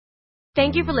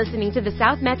Thank you for listening to the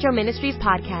South Metro Ministries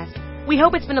podcast. We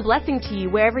hope it's been a blessing to you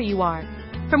wherever you are.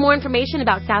 For more information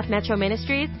about South Metro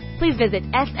Ministries, please visit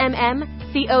smmcog.com.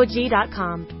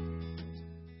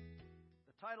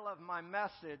 The title of my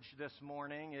message this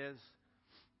morning is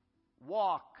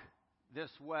Walk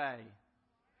This Way.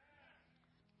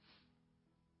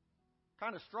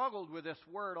 Kind of struggled with this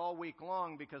word all week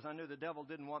long because I knew the devil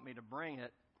didn't want me to bring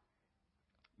it.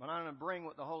 But I'm going to bring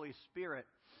what the Holy Spirit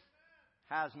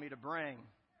has me to bring.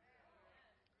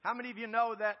 How many of you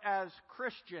know that as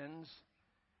Christians,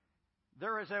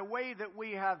 there is a way that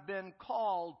we have been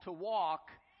called to walk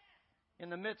in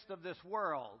the midst of this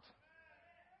world?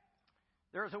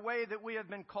 There is a way that we have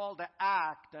been called to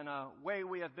act, and a way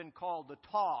we have been called to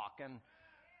talk, and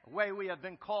a way we have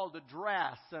been called to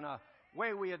dress, and a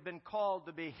way we have been called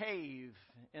to behave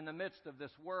in the midst of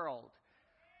this world.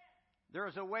 There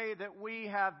is a way that we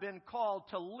have been called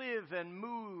to live and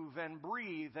move and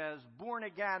breathe as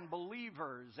born-again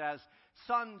believers, as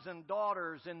sons and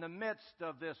daughters in the midst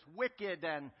of this wicked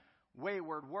and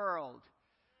wayward world.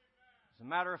 As a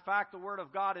matter of fact, the Word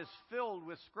of God is filled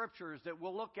with scriptures that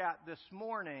we'll look at this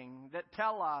morning that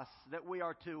tell us that we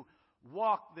are to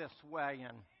walk this way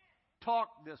and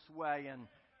talk this way and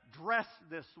dress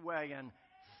this way and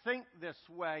think this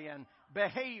way and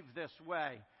behave this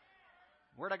way.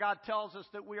 The Word of God tells us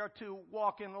that we are to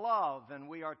walk in love and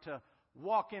we are to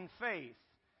walk in faith,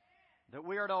 that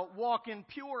we are to walk in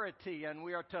purity and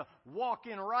we are to walk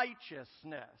in righteousness.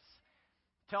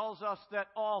 It tells us that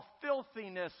all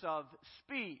filthiness of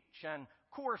speech and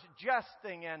coarse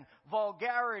jesting and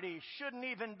vulgarity shouldn't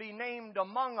even be named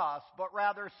among us, but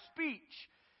rather speech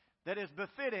that is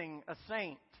befitting a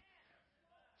saint,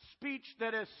 speech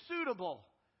that is suitable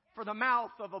for the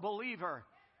mouth of a believer,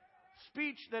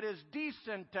 speech that is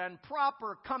decent and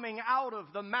proper coming out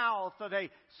of the mouth of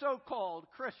a so-called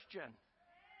Christian.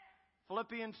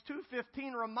 Philippians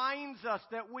 2:15 reminds us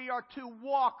that we are to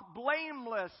walk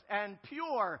blameless and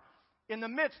pure in the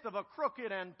midst of a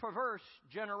crooked and perverse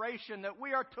generation, that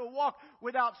we are to walk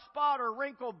without spot or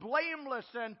wrinkle, blameless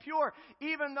and pure,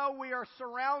 even though we are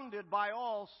surrounded by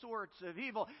all sorts of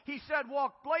evil. He said,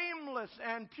 walk blameless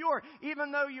and pure,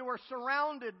 even though you are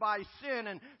surrounded by sin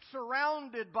and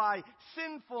surrounded by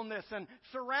sinfulness and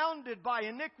surrounded by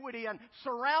iniquity and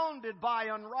surrounded by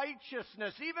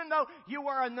unrighteousness. Even though you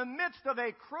are in the midst of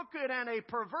a crooked and a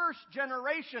perverse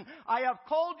generation, I have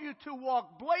called you to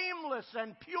walk blameless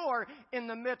and pure in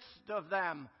the midst of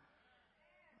them,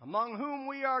 among whom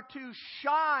we are to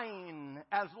shine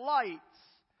as lights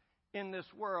in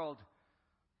this world,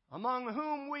 among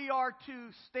whom we are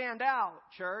to stand out,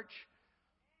 church,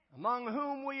 among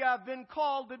whom we have been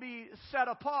called to be set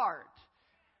apart.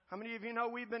 How many of you know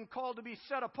we've been called to be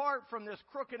set apart from this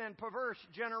crooked and perverse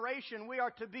generation? We are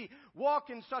to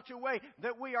walk in such a way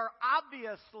that we are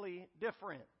obviously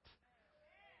different.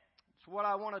 It's what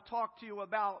I want to talk to you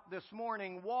about this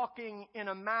morning, walking in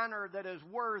a manner that is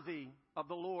worthy of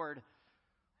the Lord,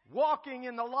 walking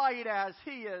in the light as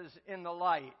He is in the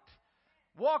light,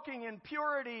 walking in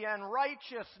purity and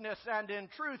righteousness and in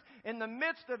truth in the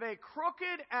midst of a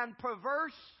crooked and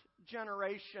perverse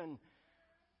generation.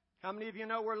 How many of you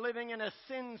know we're living in a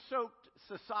sin-soaked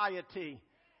society?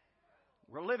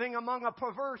 We're living among a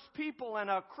perverse people and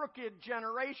a crooked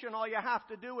generation. All you have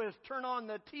to do is turn on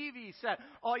the TV set.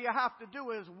 All you have to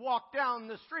do is walk down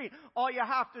the street. All you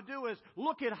have to do is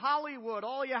look at Hollywood.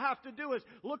 All you have to do is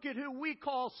look at who we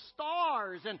call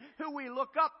stars and who we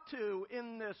look up to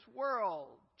in this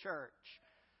world, church.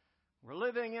 We're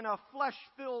living in a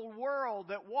flesh-filled world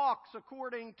that walks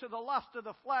according to the lust of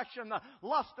the flesh and the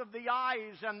lust of the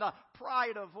eyes and the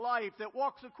pride of life, that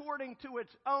walks according to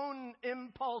its own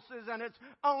impulses and its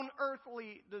own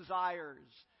earthly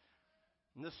desires.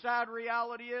 And the sad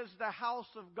reality is the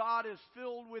house of God is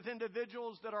filled with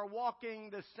individuals that are walking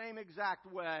the same exact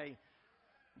way.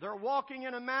 They're walking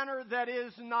in a manner that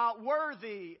is not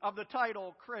worthy of the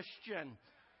title Christian.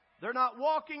 They're not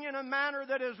walking in a manner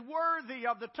that is worthy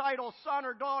of the title son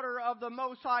or daughter of the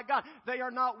Most High God. They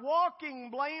are not walking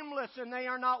blameless and they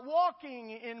are not walking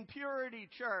in purity,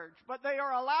 church. But they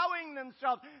are allowing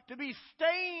themselves to be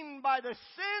stained by the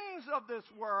sins of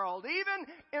this world, even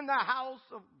in the house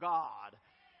of God.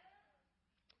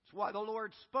 That's why the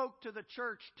Lord spoke to the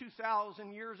church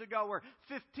 2,000 years ago or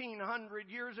 1,500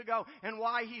 years ago, and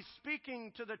why He's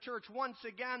speaking to the church once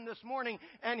again this morning,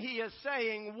 and He is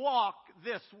saying, walk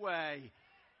this way.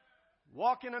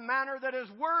 Walk in a manner that is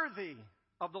worthy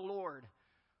of the Lord.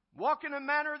 Walk in a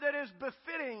manner that is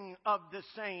befitting of the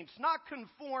saints, not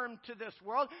conform to this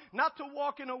world, not to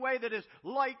walk in a way that is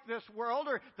like this world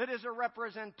or that is a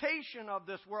representation of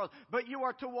this world, but you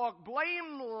are to walk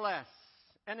blameless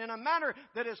and in a manner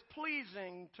that is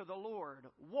pleasing to the Lord.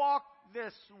 Walk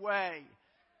this way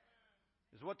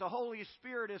is what the Holy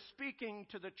Spirit is speaking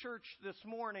to the church this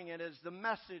morning, and is the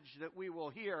message that we will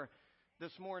hear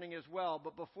this morning as well.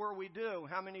 But before we do,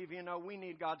 how many of you know we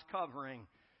need God's covering?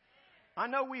 I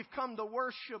know we've come to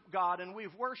worship God, and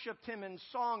we've worshiped Him in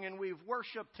song, and we've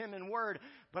worshiped Him in word.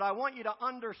 But I want you to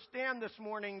understand this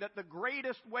morning that the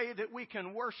greatest way that we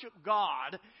can worship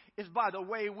God is by the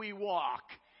way we walk.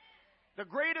 The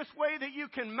greatest way that you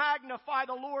can magnify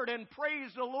the Lord and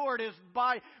praise the Lord is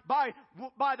by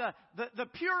the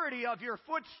purity of your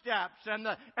footsteps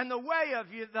and the way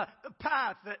of you, the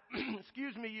path that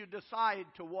you decide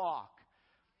to walk.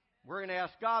 We're going to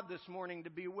ask God this morning to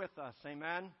be with us.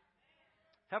 Amen.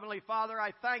 Heavenly Father,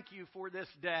 I thank you for this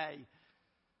day.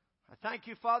 I thank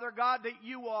you, Father God, that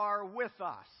you are with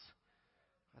us.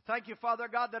 I thank you, Father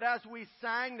God, that as we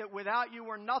sang, that without you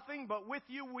we're nothing, but with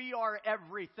you we are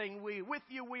everything. With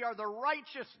you we are the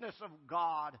righteousness of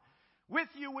God. With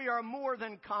you we are more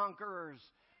than conquerors.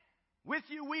 With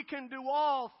you we can do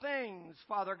all things,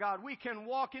 Father God. We can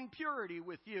walk in purity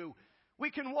with you.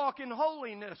 We can walk in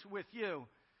holiness with you.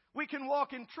 We can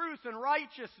walk in truth and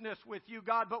righteousness with you,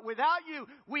 God, but without you,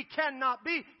 we cannot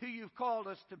be who you've called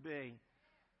us to be.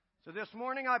 So this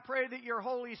morning, I pray that your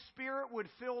Holy Spirit would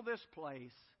fill this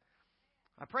place.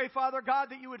 I pray, Father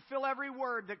God, that you would fill every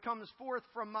word that comes forth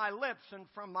from my lips and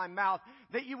from my mouth,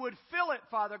 that you would fill it,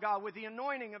 Father God, with the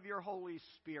anointing of your Holy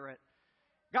Spirit.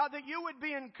 God, that you would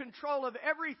be in control of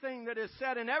everything that is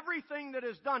said and everything that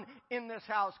is done in this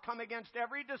house. Come against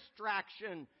every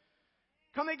distraction.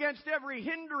 Come against every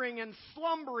hindering and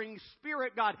slumbering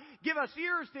spirit, God. Give us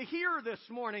ears to hear this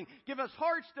morning. Give us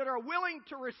hearts that are willing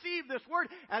to receive this word,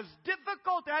 as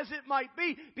difficult as it might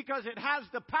be, because it has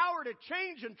the power to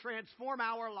change and transform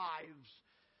our lives.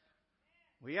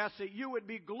 We ask that you would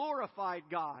be glorified,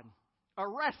 God.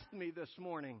 Arrest me this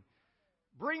morning.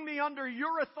 Bring me under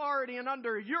your authority and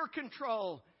under your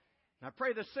control. And I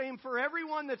pray the same for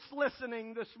everyone that's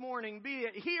listening this morning, be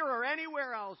it here or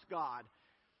anywhere else, God.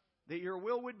 That your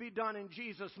will would be done in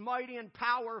Jesus' mighty and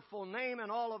powerful name, and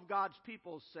all of God's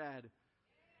people said,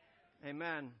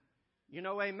 amen. You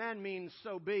know, amen means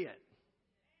so be it.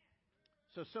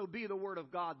 So be the word of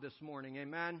God this morning,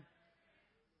 amen.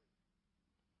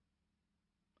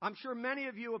 I'm sure many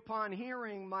of you, upon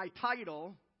hearing my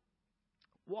title,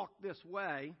 Walk This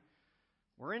Way,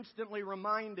 were instantly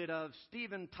reminded of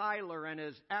Steven Tyler and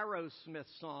his Aerosmith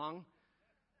song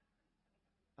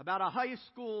about a high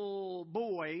school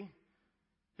boy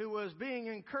who was being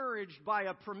encouraged by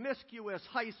a promiscuous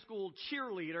high school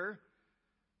cheerleader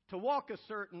to walk a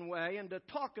certain way and to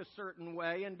talk a certain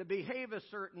way and to behave a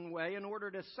certain way in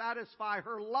order to satisfy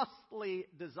her lustly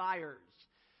desires.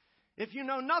 If you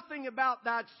know nothing about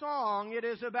that song, it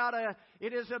is about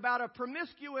a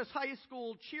promiscuous high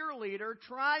school cheerleader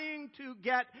trying to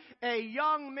get a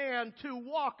young man to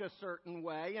walk a certain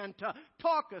way and to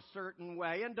talk a certain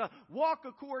way and to walk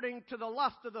according to the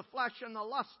lust of the flesh and the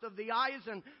lust of the eyes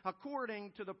and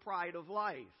according to the pride of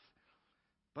life.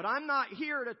 But I'm not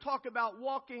here to talk about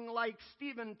walking like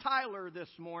Steven Tyler this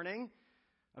morning,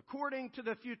 according to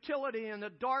the futility and the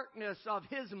darkness of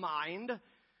his mind.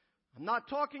 I'm not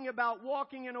talking about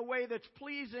walking in a way that's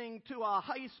pleasing to a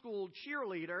high school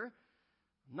cheerleader.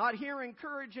 I'm not here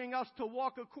encouraging us to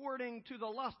walk according to the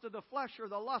lust of the flesh or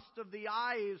the lust of the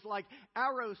eyes like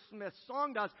Aerosmith's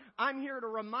song does. I'm here to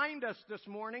remind us this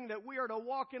morning that we are to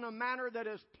walk in a manner that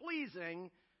is pleasing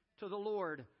to the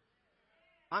Lord.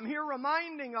 I'm here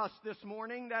reminding us this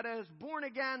morning that as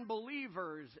born-again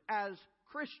believers, as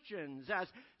Christians, as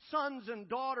sons and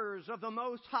daughters of the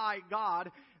Most High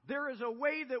God, there is a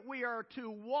way that we are to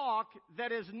walk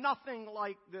that is nothing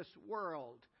like this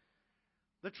world.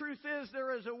 The truth is,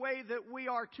 there is a way that we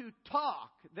are to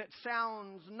talk that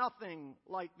sounds nothing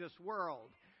like this world.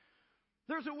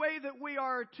 There's a way that we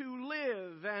are to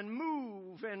live and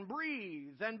move and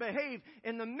breathe and behave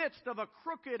in the midst of a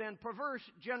crooked and perverse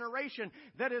generation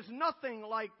that is nothing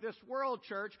like this world,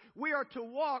 church. We are to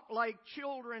walk like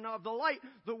children of the light,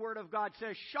 the Word of God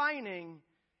says, shining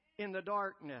in the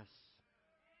darkness.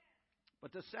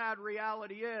 But the sad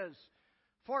reality is,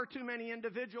 far too many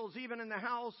individuals, even in the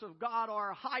house of God,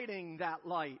 are hiding that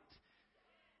light.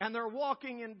 And they're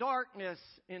walking in darkness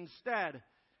instead.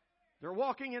 They're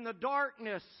walking in the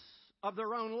darkness of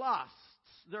their own lusts.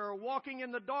 They're walking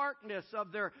in the darkness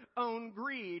of their own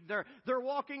greed. They're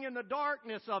walking in the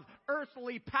darkness of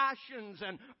earthly passions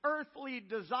and earthly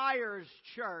desires,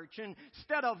 church.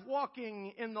 Instead of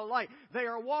walking in the light, they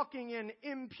are walking in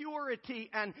impurity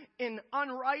and in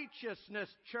unrighteousness,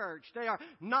 church. They are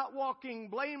not walking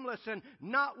blameless and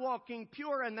not walking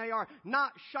pure, and they are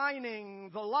not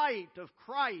shining the light of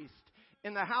Christ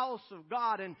in the house of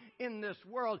God and in this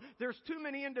world. There's too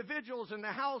many individuals in the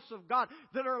house of God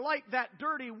that are like that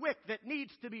dirty wick that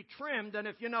needs to be trimmed. And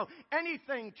if you know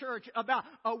anything, church, about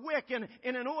a wick in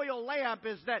an oil lamp,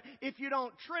 is that if you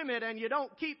don't trim it and you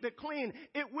don't keep it clean,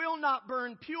 it will not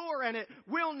burn pure, and it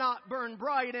will not burn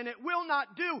bright, and it will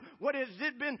not do what it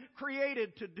has been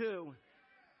created to do.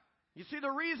 You see,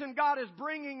 the reason God is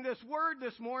bringing this word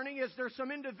this morning is there's some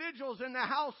individuals in the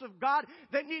house of God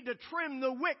that need to trim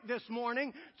the wick this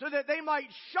morning so that they might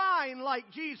shine like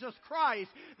Jesus Christ,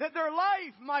 that their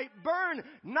life might burn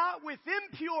not with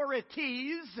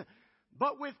impurities,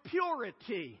 but with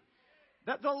purity.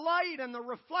 That the light and the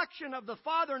reflection of the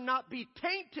Father not be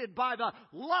tainted by the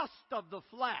lust of the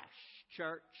flesh,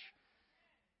 church.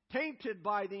 Tainted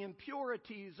by the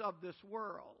impurities of this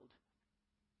world.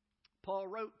 Paul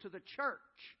wrote to the church.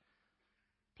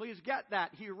 Please get that.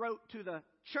 He wrote to the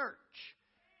church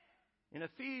in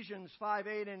Ephesians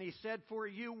 5:8, and he said, "For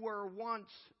you were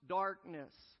once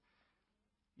darkness."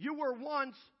 You were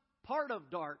once part of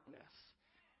darkness.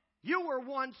 You were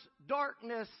once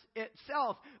darkness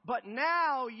itself, but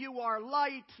now you are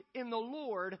light in the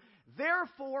Lord.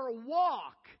 Therefore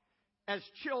walk as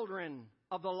children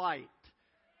of the light.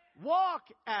 Walk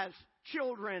as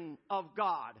children of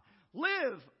God.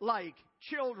 Live like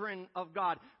children of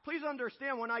God. Please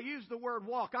understand, when I use the word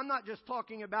walk, I'm not just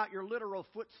talking about your literal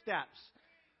footsteps.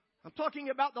 I'm talking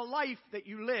about the life that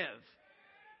you live.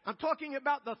 I'm talking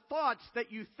about the thoughts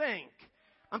that you think.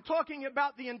 I'm talking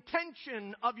about the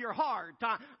intention of your heart.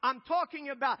 I'm talking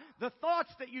about the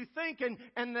thoughts that you think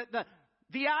and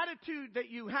the attitude that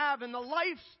you have and the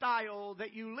lifestyle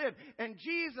that you live. And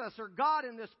Jesus, or God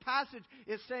in this passage,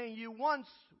 is saying you once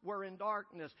were in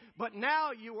darkness, but now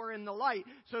you are in the light.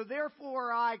 So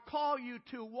therefore I call you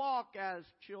to walk as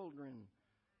children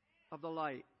of the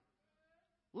light.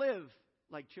 Live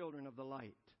like children of the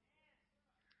light.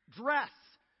 Dress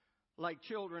like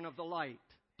children of the light.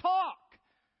 Talk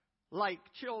like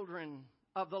children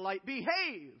of the light.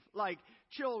 Behave like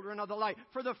children of the light.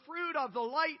 For the fruit of the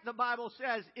light, the Bible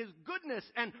says, is goodness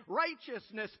and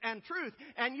righteousness and truth.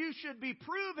 And you should be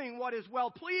proving what is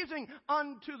well-pleasing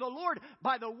unto the Lord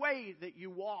by the way that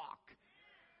you walk.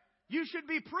 You should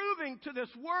be proving to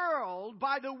this world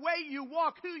by the way you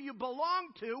walk who you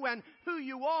belong to and who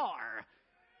you are.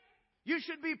 You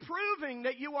should be proving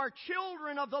that you are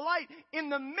children of the light in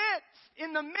the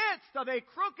midst of a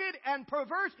crooked and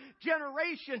perverse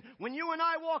generation. When you and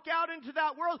I walk out into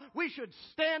that world, we should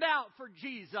stand out for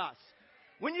Jesus.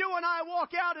 When you and I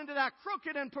walk out into that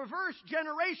crooked and perverse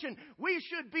generation, we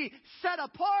should be set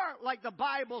apart, like the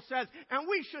Bible says, and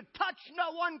we should touch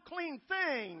no unclean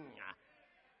thing.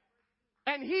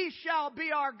 And He shall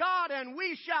be our God, and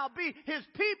we shall be His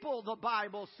people, the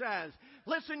Bible says.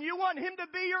 Listen, you want Him to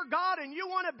be your God, and you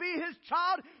want to be His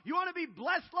child, you want to be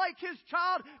blessed like His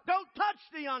child, don't touch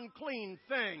the unclean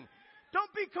thing.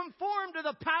 Don't be conformed to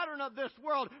the pattern of this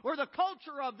world or the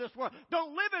culture of this world.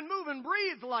 Don't live and move and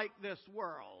breathe like this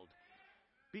world.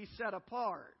 Be set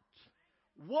apart.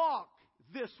 Walk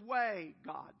this way,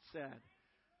 God said.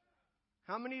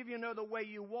 How many of you know the way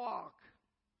you walk?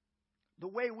 The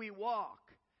way we walk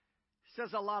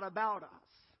says a lot about us.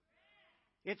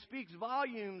 It speaks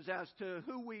volumes as to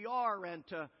who we are and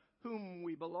to whom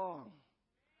we belong.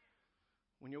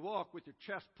 When you walk with your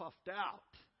chest puffed out,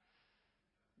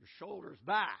 your shoulders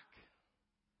back,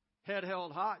 head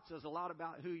held high, it says a lot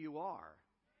about who you are.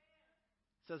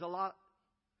 It says a lot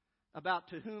about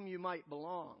to whom you might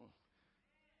belong.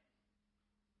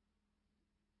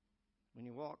 When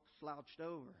you walk slouched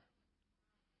over,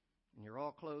 and you're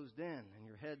all closed in, and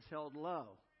your head's held low.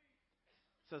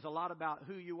 It says a lot about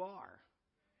who you are.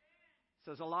 It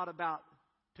says a lot about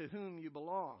to whom you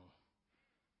belong.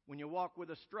 When you walk with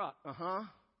a strut, a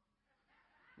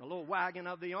little wagging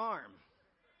of the arm.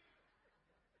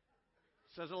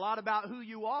 It says a lot about who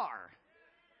you are.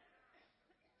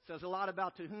 It says a lot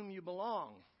about to whom you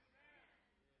belong.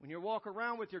 When you walk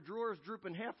around with your drawers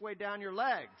drooping halfway down your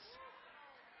legs,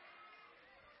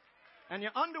 and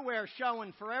your underwear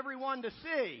showing for everyone to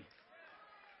see,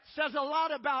 says a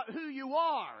lot about who you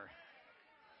are.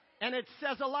 And it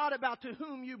says a lot about to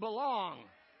whom you belong.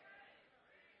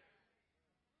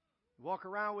 You walk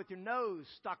around with your nose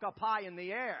stuck up high in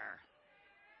the air.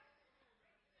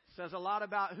 says a lot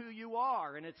about who you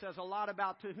are, and it says a lot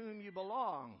about to whom you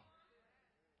belong.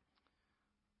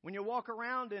 When you walk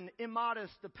around in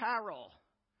immodest apparel,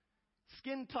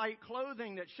 skin-tight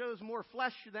clothing that shows more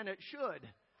flesh than it should,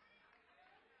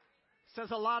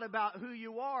 says a lot about who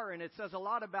you are, and it says a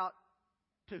lot about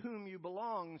to whom you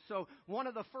belong. So one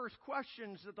of the first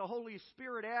questions that the Holy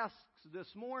Spirit asks this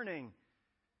morning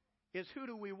is, who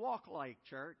do we walk like,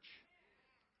 church?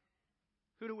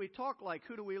 Who do we talk like?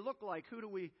 Who do we look like? Who do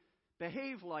we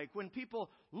behave like? When people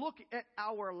look at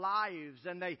our lives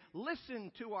and they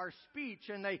listen to our speech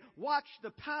and they watch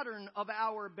the pattern of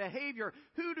our behavior,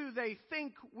 who do they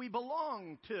think we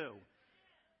belong to?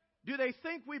 Do they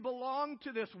think we belong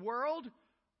to this world,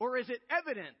 or is it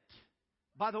evident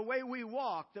by the way we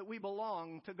walk that we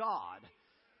belong to God?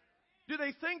 Do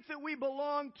they think that we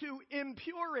belong to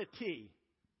impurity,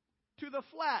 to the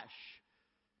flesh,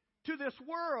 to this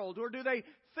world? Or do they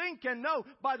think and know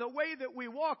by the way that we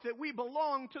walk that we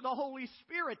belong to the Holy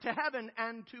Spirit, to heaven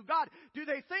and to God? Do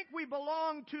they think we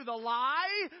belong to the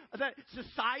lie that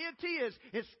society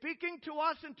is speaking to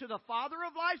us and to the father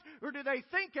of lies? Or do they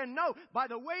think and know by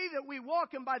the way that we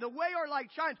walk and by the way our light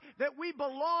shines that we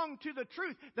belong to the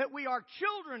truth, that we are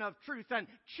children of truth and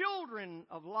children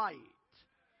of light?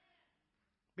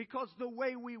 Because the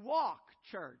way we walk,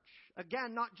 church,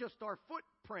 again, not just our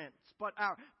footprints, but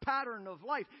our pattern of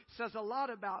life, says a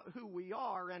lot about who we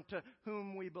are and to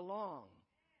whom we belong.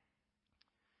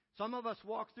 Some of us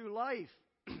walk through life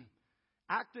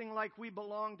acting like we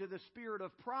belong to the spirit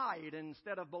of pride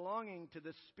instead of belonging to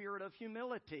the spirit of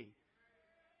humility.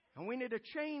 And we need to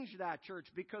change that, church,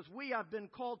 because we have been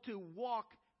called to walk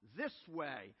this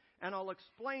way. And I'll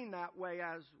explain that way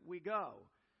as we go.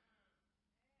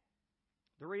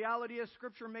 The reality is,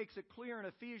 Scripture makes it clear in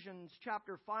Ephesians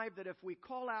chapter 5 that if we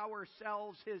call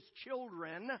ourselves His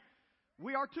children,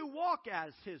 we are to walk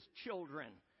as His children.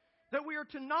 That we are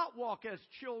to not walk as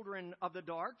children of the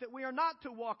dark. That we are not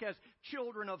to walk as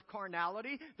children of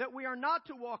carnality. That we are not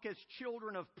to walk as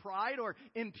children of pride or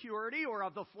impurity or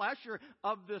of the flesh or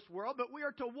of this world. But we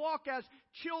are to walk as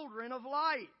children of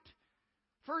light.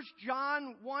 1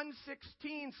 John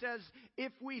 1:16 says,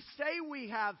 if we say we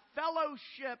have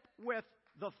fellowship with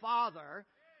the Father,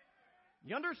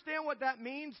 you understand what that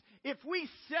means? If we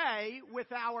say with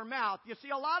our mouth, you see,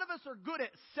 a lot of us are good at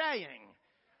saying,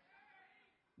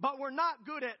 but we're not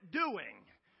good at doing.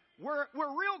 We're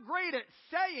real great at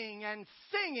saying and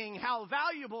singing how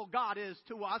valuable God is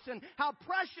to us and how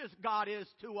precious God is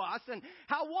to us and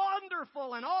how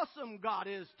wonderful and awesome God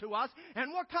is to us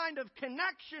and what kind of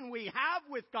connection we have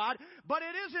with God, but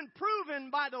it isn't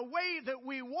proven by the way that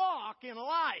we walk in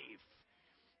life.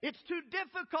 It's too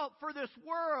difficult for this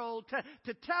world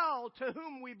to tell to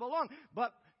whom we belong.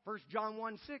 But 1 John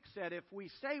 1:6 said, if we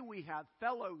say we have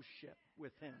fellowship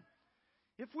with Him,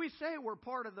 if we say we're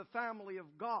part of the family of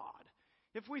God,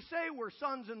 if we say we're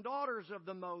sons and daughters of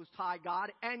the Most High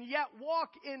God, and yet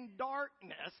walk in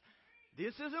darkness,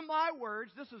 this isn't my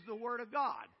words, this is the Word of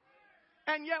God,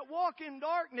 and yet walk in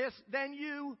darkness, then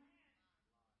you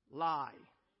lie.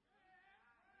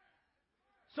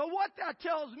 So what that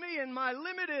tells me in my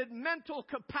limited mental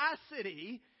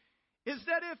capacity is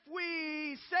that if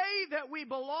we say that we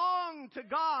belong to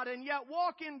God and yet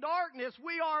walk in darkness,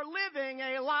 we are living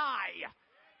a lie.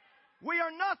 We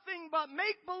are nothing but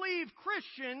make-believe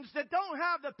Christians that don't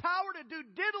have the power to do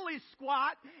diddly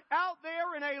squat out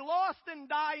there in a lost and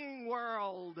dying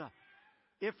world.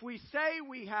 If we say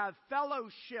we have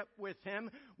fellowship with Him,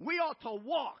 we ought to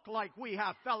walk like we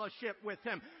have fellowship with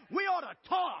Him. We ought to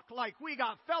talk like we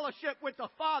got fellowship with the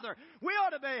Father. We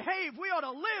ought to behave. We ought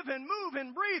to live and move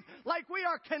and breathe like we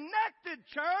are connected,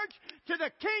 church, to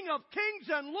the King of Kings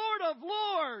and Lord of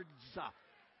Lords.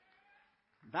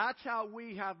 That's how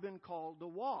we have been called to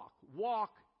walk.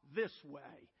 Walk this way.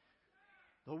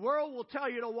 The world will tell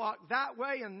you to walk that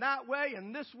way and that way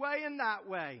and this way and that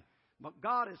way. But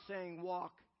God is saying,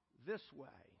 walk this way.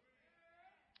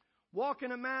 Walk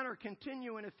in a manner,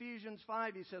 continue in Ephesians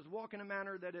 5, he says, walk in a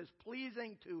manner that is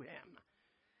pleasing to Him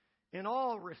in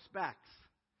all respects,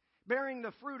 bearing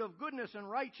the fruit of goodness and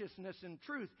righteousness and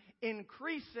truth,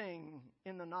 increasing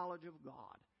in the knowledge of God.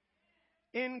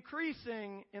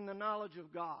 Increasing in the knowledge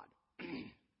of God.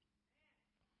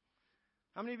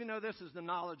 How many of you know this is the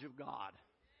knowledge of God?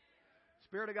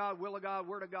 Spirit of God, will of God,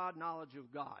 Word of God, knowledge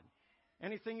of God.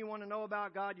 Anything you want to know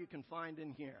about God, you can find in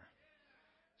here.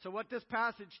 So what this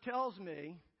passage tells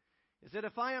me is that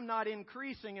if I am not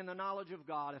increasing in the knowledge of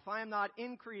God, if I am not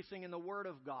increasing in the Word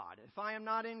of God, if I am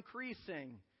not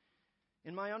increasing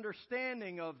in my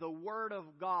understanding of the Word of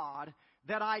God,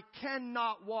 that I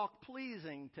cannot walk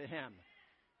pleasing to Him.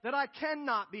 that I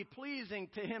cannot be pleasing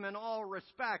to Him in all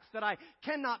respects, that I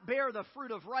cannot bear the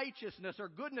fruit of righteousness or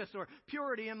goodness or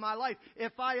purity in my life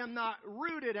if I am not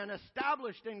rooted and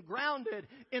established and grounded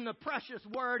in the precious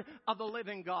Word of the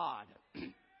living God.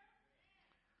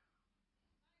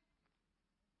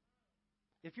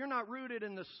 If you're not rooted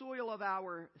in the soil of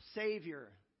our Savior,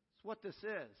 that's what this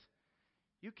is,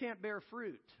 you can't bear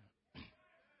fruit.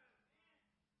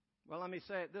 Well, let me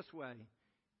say it this way.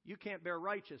 You can't bear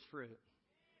righteous fruit.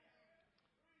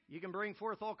 You can bring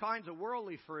forth all kinds of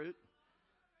worldly fruit,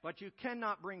 but you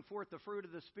cannot bring forth the fruit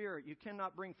of the Spirit. You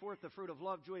cannot bring forth the fruit of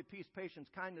love, joy, peace, patience,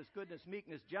 kindness, goodness,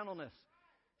 meekness, gentleness,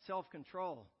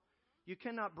 self-control. You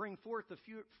cannot bring forth the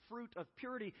fruit of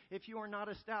purity if you are not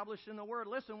established in the Word.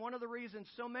 Listen, one of the reasons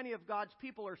so many of God's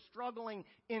people are struggling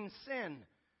in sin,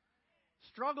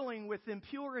 struggling with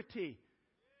impurity,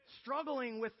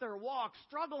 struggling with their walk,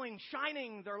 struggling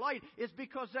shining their light, is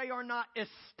because they are not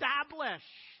established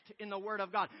in the Word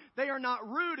of God. They are not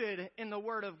rooted in the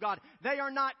Word of God. They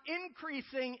are not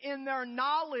increasing in their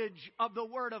knowledge of the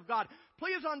Word of God.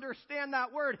 Please understand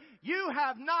that word. You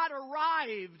have not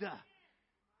arrived.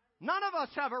 None of us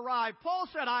have arrived. Paul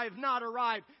said, I have not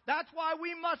arrived. That's why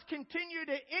we must continue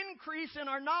to increase in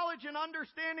our knowledge and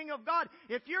understanding of God.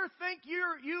 If you think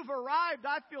you've arrived,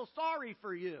 I feel sorry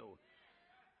for you.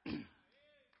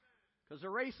 Because the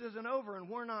race isn't over and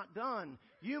we're not done.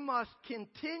 You must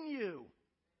continue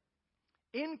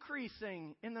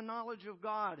increasing in the knowledge of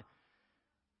God.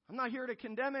 I'm not here to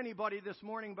condemn anybody this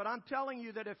morning, but I'm telling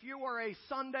you that if you are a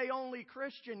Sunday-only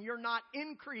Christian, you're not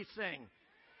increasing.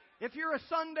 If you're a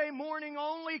Sunday morning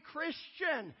only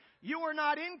Christian, you are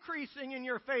not increasing in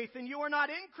your faith and you are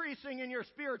not increasing in your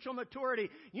spiritual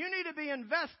maturity. You need to be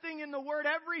investing in the Word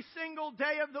every single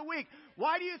day of the week.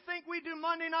 Why do you think we do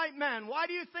Monday Night Men? Why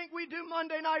do you think we do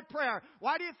Monday Night Prayer?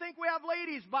 Why do you think we have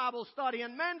ladies' Bible study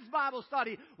and men's Bible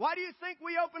study? Why do you think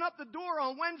we open up the door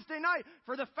on Wednesday night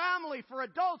for the family, for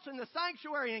adults in the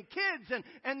sanctuary and kids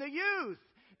and the youth?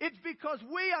 It's because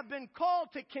we have been called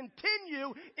to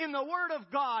continue in the Word of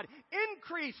God,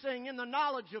 increasing in the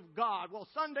knowledge of God. Well,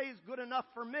 Sunday's good enough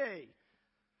for me.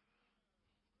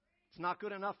 It's not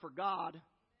good enough for God.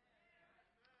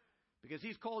 Because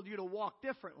He's called you to walk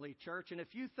differently, church. And if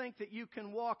you think that you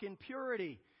can walk in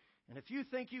purity, and if you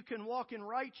think you can walk in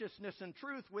righteousness and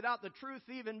truth without the truth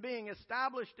even being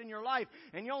established in your life,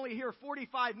 and you only hear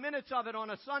 45 minutes of it on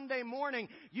a Sunday morning,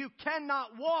 you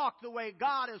cannot walk the way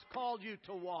God has called you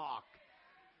to walk.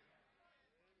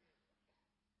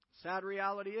 Sad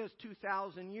reality is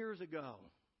 2,000 years ago,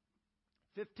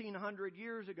 1,500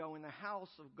 years ago in the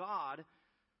house of God,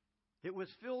 it was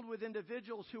filled with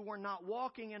individuals who were not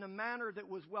walking in a manner that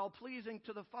was well-pleasing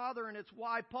to the Father, and it's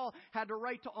why Paul had to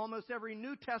write to almost every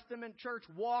New Testament church,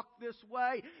 walk this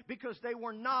way, because they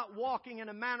were not walking in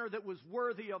a manner that was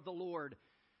worthy of the Lord.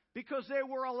 Because they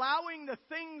were allowing the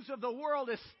things of the world,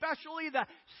 especially the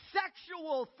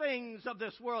sexual things of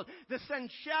this world, the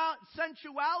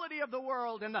sensuality of the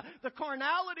world, and the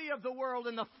carnality of the world,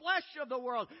 and the flesh of the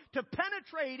world, to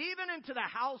penetrate even into the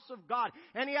house of God.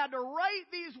 And he had to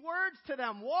write these words to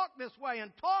them, walk this way,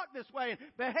 and talk this way, and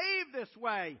behave this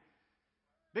way.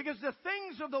 Because the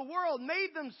things of the world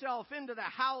made themselves into the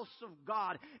house of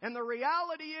God. And the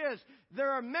reality is,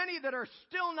 there are many that are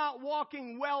still not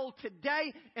walking well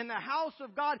today in the house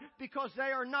of God because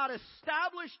they are not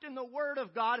established in the Word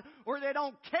of God, or they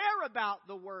don't care about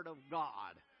the Word of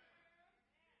God.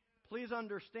 Please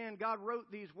understand, God wrote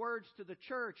these words to the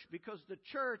church because the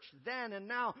church then and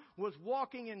now was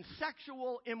walking in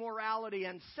sexual immorality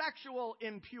and sexual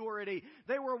impurity.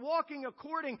 They were walking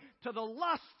according to the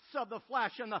lusts of the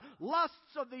flesh and the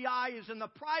lusts of the eyes and the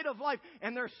pride of life,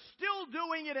 and they're still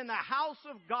doing it in the house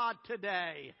of God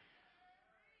today.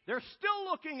 They're still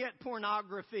looking at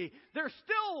pornography. They're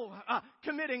still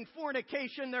committing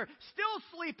fornication. They're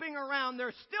still sleeping around.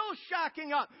 They're still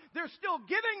shacking up. They're still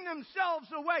giving themselves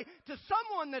away to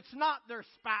someone that's not their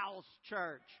spouse,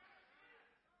 church.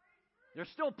 They're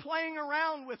still playing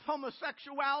around with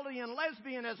homosexuality and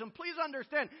lesbianism. Please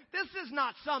understand, this is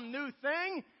not some new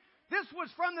thing. This was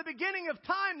from the beginning of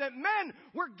time that men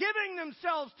were giving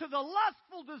themselves to the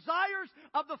lustful desires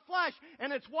of the flesh.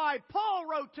 And it's why Paul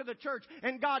wrote to the church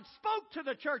and God spoke to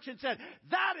the church and said,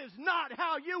 that is not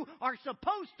how you are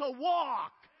supposed to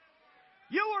walk.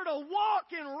 You are to walk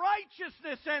in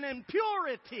righteousness and in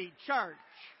purity, church.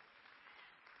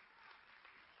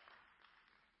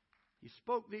 He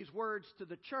spoke these words to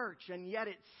the church, and yet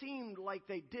it seemed like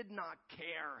they did not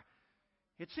care.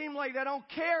 It seemed like they don't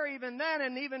care even then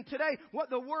and even today what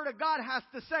the Word of God has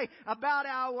to say about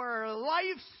our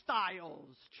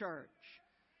lifestyles, church.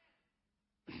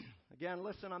 Again,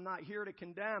 listen, I'm not here to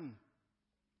condemn.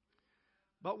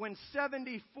 But when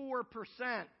 74%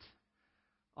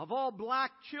 of all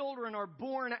black children are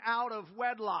born out of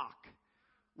wedlock,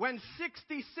 when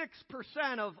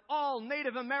 66% of all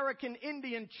Native American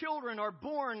Indian children are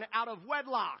born out of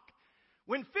wedlock,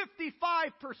 when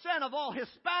 55% of all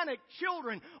Hispanic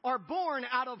children are born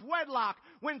out of wedlock,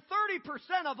 when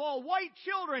 30% of all white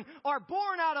children are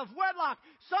born out of wedlock,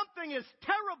 something is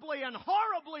terribly and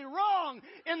horribly wrong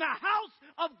in the house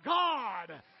of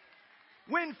God.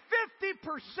 When 50%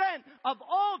 of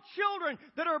all children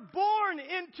that are born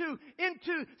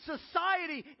into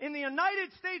society in the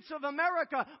United States of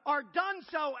America are done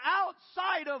so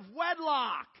outside of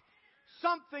wedlock,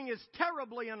 something is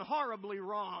terribly and horribly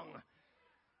wrong.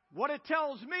 What it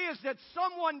tells me is that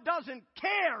someone doesn't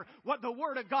care what the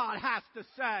Word of God has to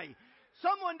say.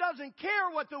 Someone doesn't care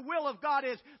what the will of God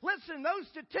is. Listen, those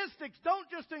statistics don't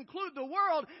just include the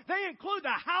world, they include the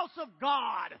house of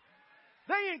God.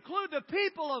 They include the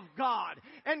people of God.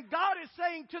 And God is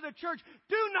saying to the church,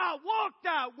 do not walk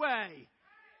that way.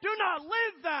 Do not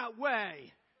live that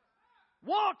way.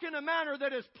 Walk in a manner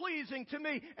that is pleasing to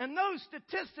me. And those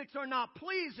statistics are not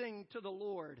pleasing to the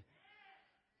Lord.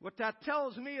 What that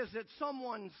tells me is that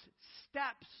someone's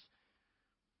steps,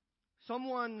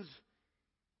 someone's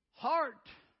heart,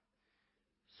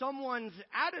 someone's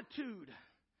attitude,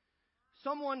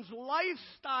 someone's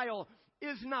lifestyle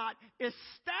is not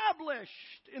established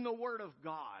in the Word of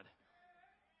God.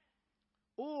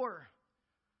 Or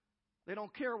they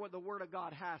don't care what the Word of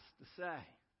God has to say.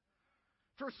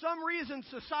 For some reason,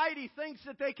 society thinks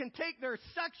that they can take their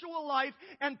sexual life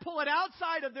and pull it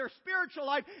outside of their spiritual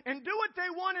life and do what they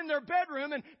want in their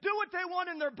bedroom and do what they want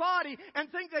in their body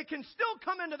and think they can still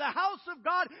come into the house of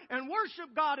God and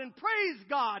worship God and praise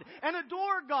God and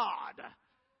adore God.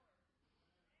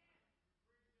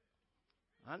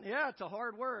 Yeah, it's a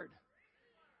hard word.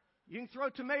 You can throw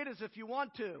tomatoes if you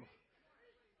want to.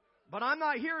 But I'm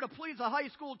not here to please a high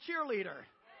school cheerleader.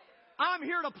 I'm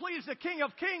here to please the King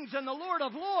of Kings and the Lord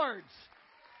of Lords.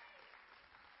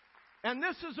 And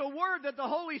this is a word that the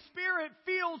Holy Spirit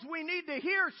feels we need to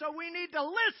hear, so we need to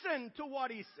listen to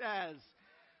what He says.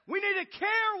 We need to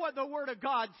care what the Word of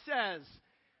God says.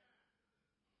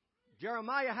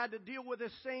 Jeremiah had to deal with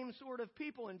this same sort of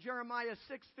people. In Jeremiah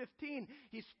 6:15,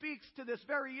 he speaks to this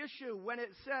very issue when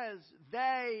it says,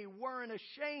 they weren't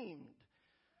ashamed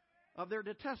of their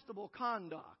detestable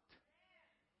conduct.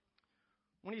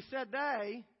 When he said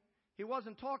they, he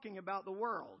wasn't talking about the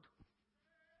world.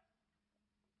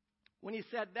 When he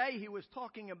said they, he was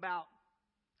talking about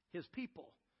his people.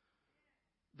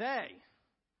 They,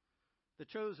 the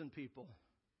chosen people.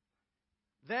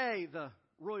 They, the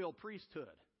royal priesthood.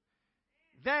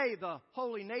 They, the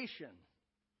holy nation,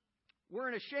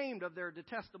 weren't ashamed of their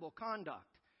detestable conduct.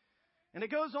 And it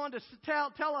goes on to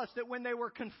tell us that when they were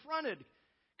confronted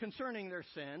concerning their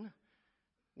sin,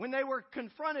 when they were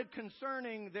confronted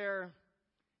concerning their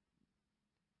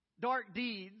dark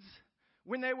deeds,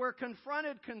 when they were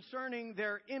confronted concerning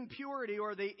their impurity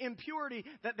or the impurity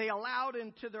that they allowed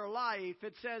into their life,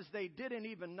 it says they didn't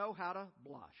even know how to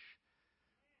blush.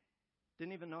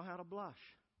 Didn't even know how to blush.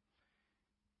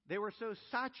 They were so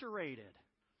saturated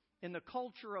in the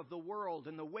culture of the world,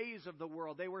 in the ways of the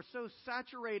world. They were so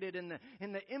saturated in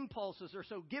the impulses, or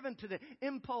so given to the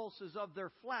impulses of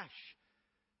their flesh,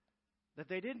 that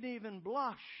they didn't even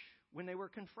blush when they were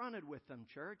confronted with them,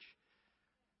 church.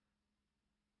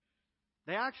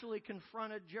 They actually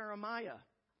confronted Jeremiah.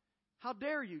 How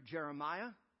dare you, Jeremiah?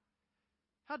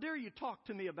 How dare you talk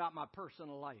to me about my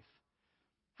personal life?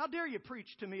 How dare you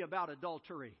preach to me about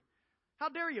adultery? How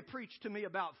dare you preach to me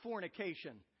about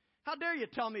fornication? How dare you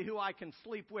tell me who I can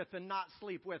sleep with and not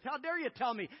sleep with? How dare you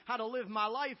tell me how to live my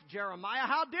life, Jeremiah?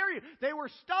 How dare you? They were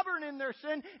stubborn in their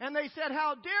sin, and they said,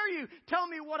 how dare you tell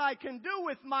me what I can do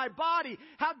with my body?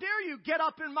 How dare you get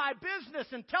up in my business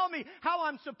and tell me how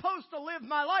I'm supposed to live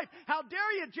my life? How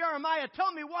dare you, Jeremiah,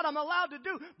 tell me what I'm allowed to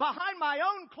do behind my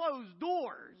own closed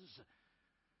doors?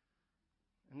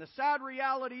 And the sad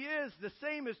reality is the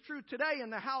same is true today in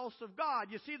the house of God.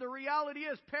 You see, the reality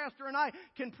is Pastor and I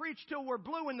can preach till we're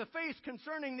blue in the face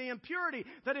concerning the impurity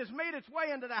that has made its way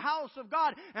into the house of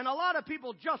God, and a lot of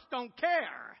people just don't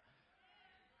care.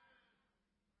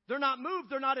 They're not moved.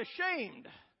 They're not ashamed.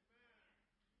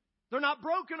 They're not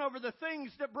broken over the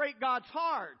things that break God's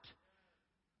heart.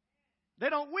 They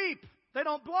don't weep. They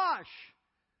don't blush.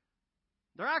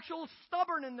 They're actually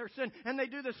stubborn in their sin, and they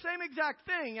do the same exact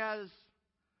thing as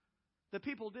the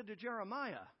people did to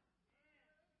Jeremiah.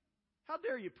 How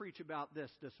dare you preach about this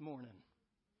morning?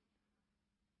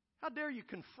 How dare you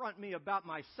confront me about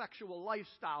my sexual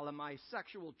lifestyle and my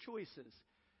sexual choices?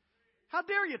 How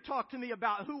dare you talk to me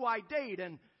about who I date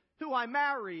and who I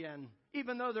marry and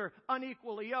even though they're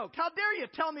unequally yoked? How dare you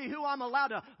tell me who I'm allowed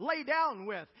to lay down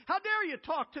with? How dare you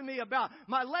talk to me about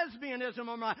my lesbianism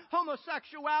or my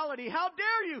homosexuality? How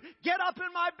dare you get up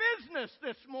in my business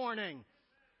this morning?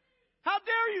 How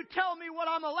dare you tell me what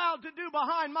I'm allowed to do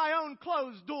behind my own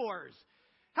closed doors?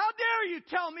 How dare you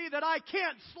tell me that I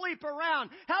can't sleep around?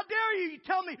 How dare you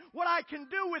tell me what I can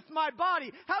do with my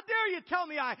body? How dare you tell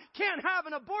me I can't have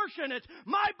an abortion? It's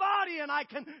my body and I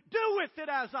can do with it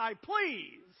as I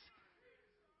please.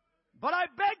 But I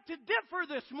beg to differ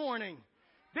this morning,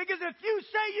 because if you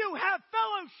say you have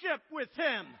fellowship with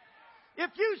Him,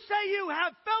 if you say you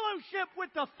have fellowship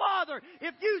with the Father,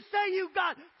 if you say you've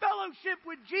got fellowship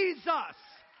with Jesus,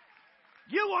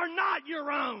 you are not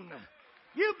your own.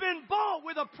 You've been bought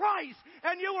with a price,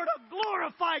 and you are to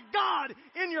glorify God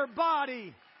in your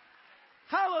body.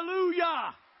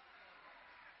 Hallelujah.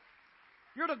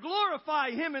 You're to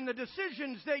glorify Him in the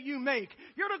decisions that you make.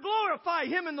 You're to glorify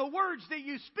Him in the words that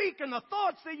you speak and the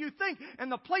thoughts that you think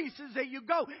and the places that you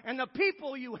go and the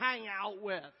people you hang out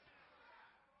with.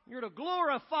 You're to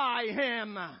glorify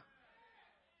Him.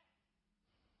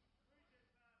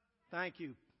 Thank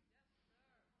you.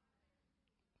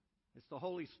 It's the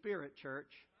Holy Spirit, church.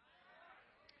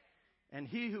 And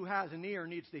he who has an ear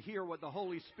needs to hear what the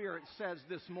Holy Spirit says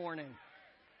this morning.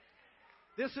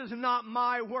 This is not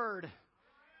my word.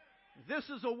 This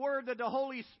is a word that the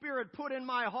Holy Spirit put in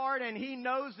my heart, and He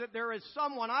knows that there is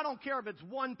someone, I don't care if it's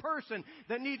one person,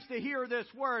 that needs to hear this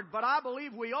word, but I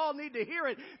believe we all need to hear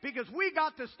it, because we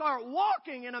got to start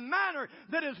walking in a manner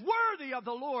that is worthy of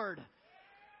the Lord.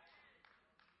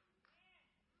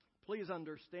 Please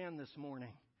understand this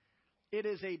morning, it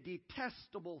is a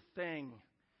detestable thing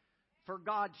for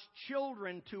God's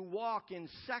children to walk in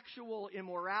sexual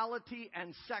immorality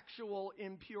and sexual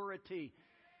impurity.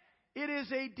 It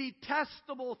is a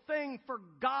detestable thing for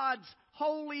God's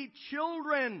holy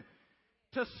children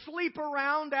to sleep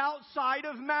around outside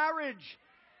of marriage.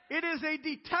 It is a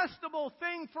detestable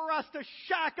thing for us to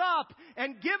shack up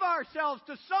and give ourselves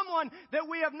to someone that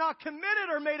we have not committed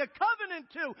or made a covenant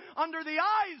to under the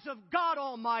eyes of God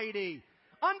Almighty.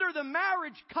 Under the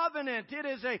marriage covenant, it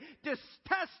is a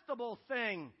detestable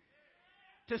thing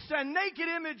to send naked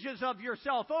images of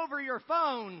yourself over your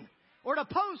phone or to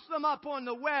post them up on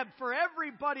the web for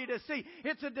everybody to see.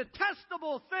 It's a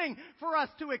detestable thing for us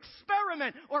to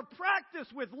experiment or practice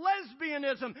with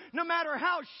lesbianism, no matter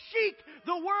how chic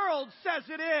the world says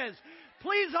it is.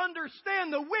 Please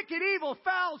understand the wicked, evil,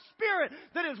 foul spirit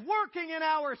that is working in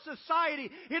our society.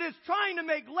 It is trying to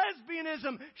make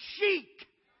lesbianism chic.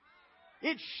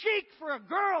 It's chic for a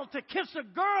girl to kiss a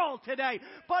girl today,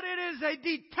 but it is a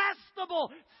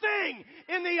detestable thing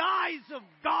in the eyes of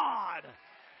God.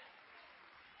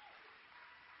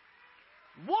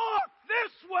 Walk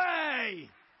this way.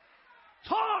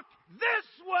 Talk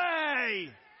this way.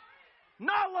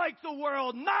 Not like the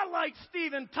world, not like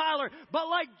Steven Tyler, but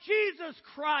like Jesus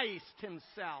Christ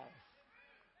Himself.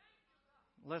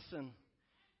 Listen,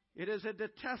 it is a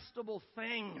detestable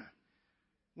thing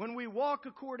when we walk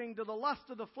according to the lust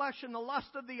of the flesh and the lust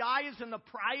of the eyes and the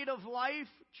pride of life,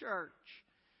 church.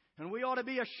 And we ought to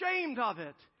be ashamed of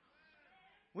it.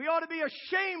 We ought to be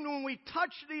ashamed when we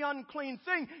touch the unclean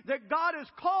thing that God has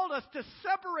called us to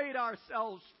separate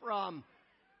ourselves from.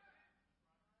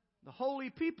 The holy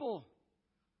people,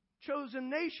 chosen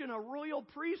nation, a royal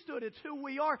priesthood, it's who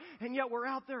we are, and yet we're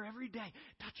out there every day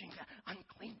touching the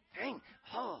unclean thing.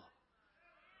 Oh.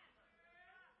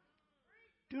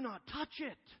 Do not touch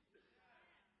it,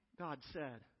 God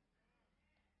said.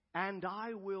 And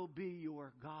I will be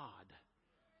your God,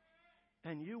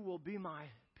 and you will be my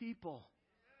people.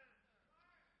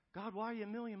 God, why are you a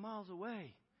million miles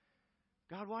away?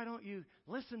 God, why don't you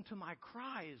listen to my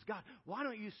cries? God, why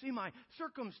don't you see my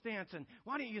circumstance? And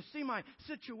why don't you see my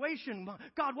situation?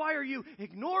 God, why are you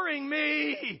ignoring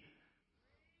me?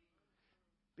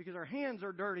 Because our hands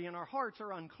are dirty and our hearts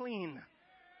are unclean.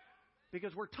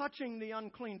 Because we're touching the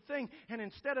unclean thing, and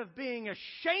instead of being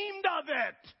ashamed of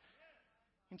it,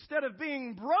 instead of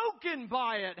being broken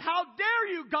by it, how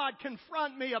dare you, God,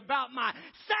 confront me about my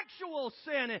sexual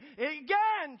sin?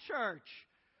 Again, church,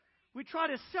 we try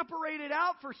to separate it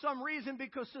out for some reason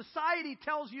because society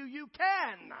tells you you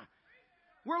can.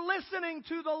 We're listening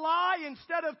to the lie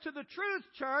instead of to the truth,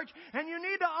 church. And you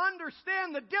need to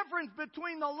understand the difference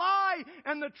between the lie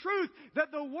and the truth.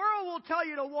 That the world will tell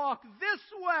you to walk this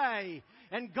way,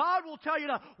 and God will tell you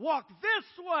to walk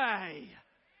this way.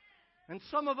 And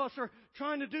some of us are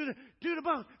trying to do the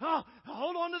both. Oh,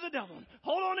 hold on to the devil, and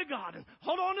hold on to God, and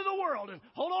hold on to the world, and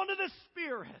hold on to the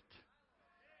Spirit.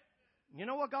 You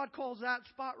know what God calls that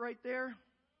spot right there?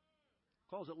 He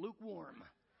calls it lukewarm.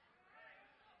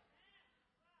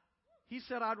 He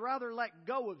said, I'd rather let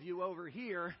go of you over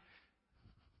here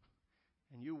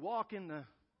and you walk in the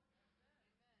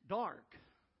dark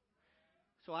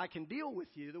so I can deal with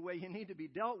you the way you need to be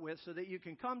dealt with so that you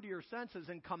can come to your senses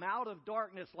and come out of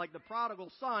darkness like the prodigal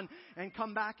son and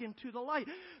come back into the light.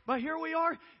 But here we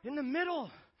are in the middle.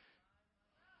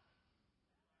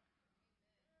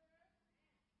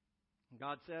 And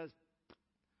God says,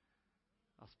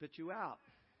 I'll spit you out.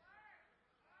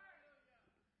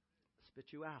 Spit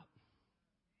you out.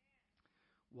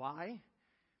 Why?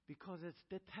 Because it's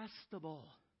detestable.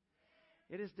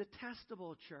 It is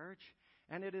detestable, church.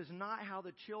 And it is not how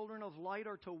the children of light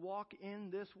are to walk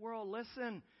in this world.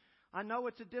 Listen, I know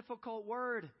it's a difficult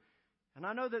word. And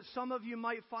I know that some of you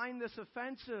might find this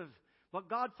offensive. But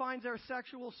God finds our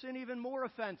sexual sin even more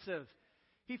offensive.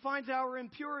 He finds our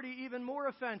impurity even more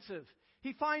offensive.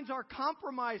 He finds our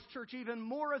compromised church even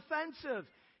more offensive.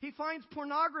 He finds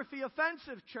pornography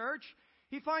offensive, church.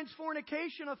 He finds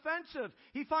fornication offensive.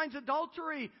 He finds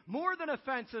adultery more than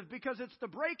offensive because it's the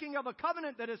breaking of a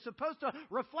covenant that is supposed to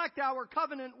reflect our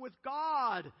covenant with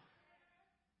God.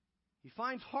 He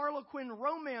finds harlequin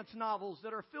romance novels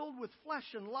that are filled with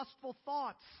flesh and lustful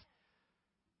thoughts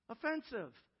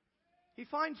offensive. He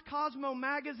finds Cosmo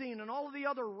magazine and all of the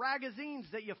other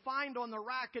ragazines that you find on the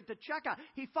rack at the checkout.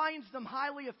 He finds them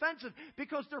highly offensive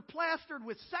because they're plastered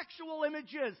with sexual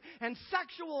images and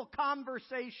sexual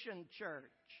conversation, church.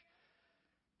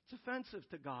 It's offensive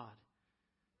to God.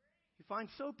 He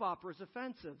finds soap operas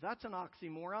offensive. That's an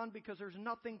oxymoron because there's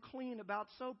nothing clean about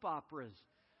soap operas.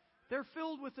 They're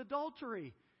filled with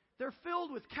adultery. They're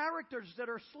filled with characters that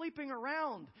are sleeping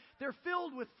around. They're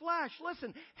filled with flesh.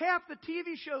 Listen, half the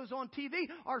TV shows on TV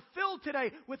are filled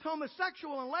today with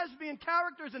homosexual and lesbian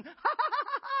characters, and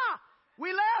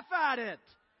we laugh at it.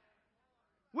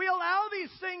 We allow these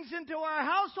things into our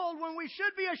household when we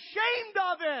should be ashamed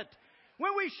of it.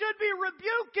 When we should be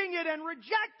rebuking it and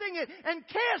rejecting it and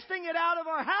casting it out of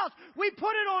our house. We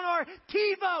put it on our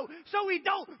TiVo so we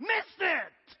don't miss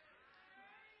it.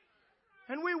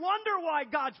 And we wonder why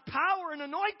God's power and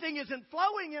anointing isn't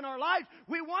flowing in our lives.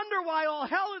 We wonder why all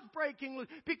hell is breaking loose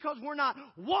because we're not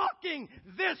walking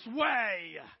this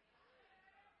way.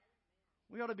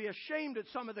 We ought to be ashamed at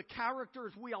some of the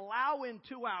characters we allow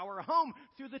into our home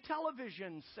through the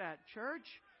television set, church.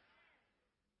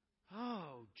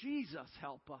 Oh, Jesus,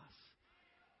 help us.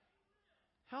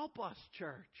 Help us,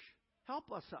 church.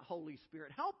 Help us, Holy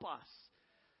Spirit. Help us.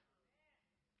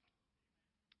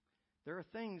 There are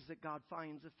things that God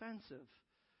finds offensive.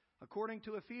 According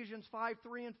to Ephesians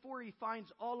 5:3-4, He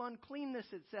finds all uncleanness,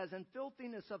 it says, and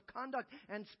filthiness of conduct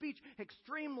and speech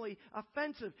extremely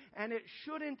offensive. And it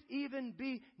shouldn't even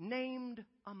be named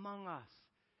among us.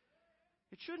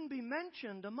 It shouldn't be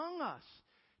mentioned among us.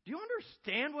 Do you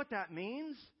understand what that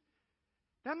means?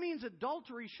 That means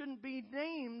adultery shouldn't be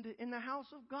named in the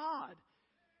house of God.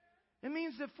 It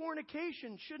means that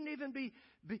fornication shouldn't even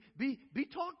be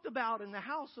talked about in the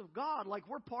house of God like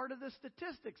we're part of the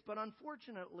statistics, but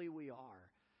unfortunately we are.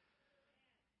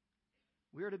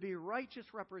 We are to be righteous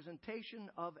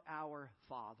representation of our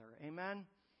Father. Amen?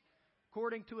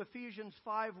 According to Ephesians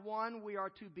 5:1, we are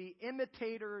to be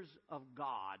imitators of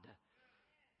God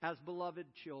as beloved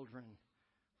children.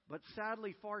 But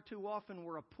sadly, far too often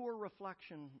we're a poor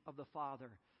reflection of the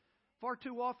Father. Far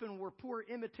too often we're poor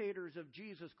imitators of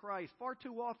Jesus Christ. Far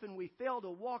too often we fail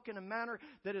to walk in a manner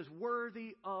that is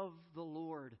worthy of the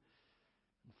Lord.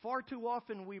 Far too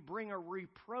often we bring a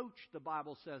reproach, the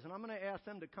Bible says. And I'm going to ask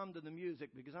them to come to the music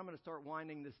because I'm going to start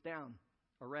winding this down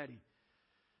already.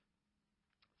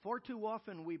 Far too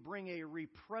often we bring a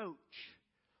reproach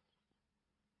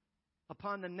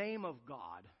upon the name of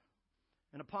God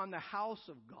and upon the house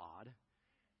of God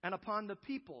and upon the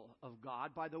people of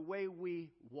God by the way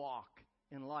we walk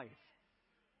in life.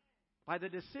 By the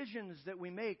decisions that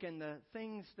we make and the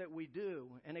things that we do.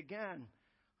 And again,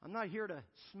 I'm not here to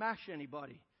smash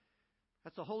anybody.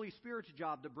 That's the Holy Spirit's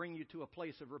job to bring you to a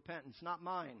place of repentance, not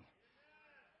mine.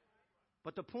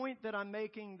 But the point that I'm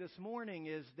making this morning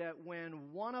is that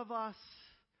when one of us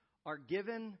are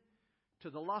given to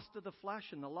the lust of the flesh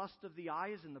and the lust of the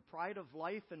eyes and the pride of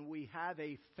life and we have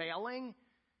a failing,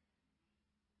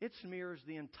 it smears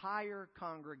the entire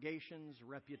congregation's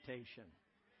reputation.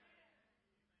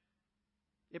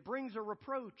 It brings a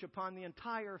reproach upon the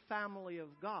entire family of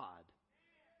God.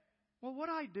 Well, what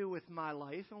I do with my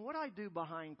life and what I do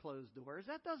behind closed doors,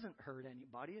 that doesn't hurt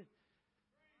anybody.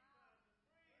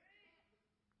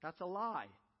 That's a lie.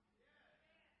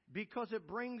 Because it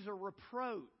brings a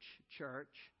reproach,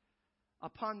 church,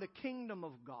 upon the kingdom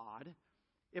of God.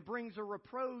 It brings a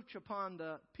reproach upon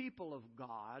the people of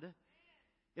God.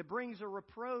 It brings a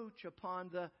reproach upon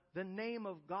the name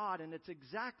of God, and it's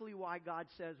exactly why God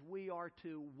says we are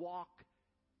to walk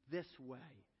this way.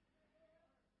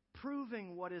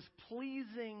 Proving what is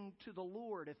pleasing to the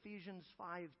Lord, Ephesians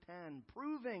 5:10.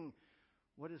 Proving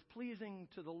what is pleasing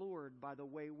to the Lord by the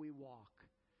way we walk.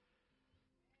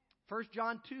 1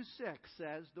 John 2:6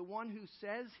 says, the one who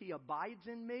says he abides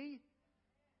in me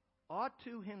ought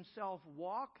to himself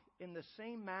walk in the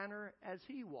same manner as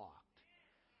he walked.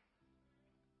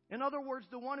 In other words,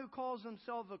 the one who calls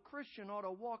himself a Christian ought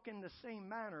to walk in the same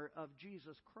manner of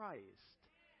Jesus Christ.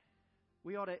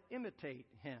 We ought to imitate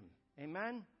him.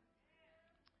 Amen?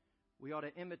 We ought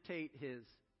to imitate his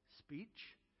speech.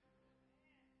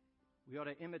 We ought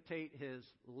to imitate his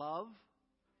love.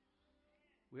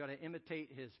 We ought to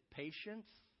imitate his patience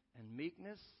and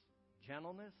meekness,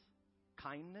 gentleness,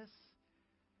 kindness.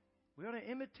 We ought to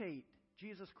imitate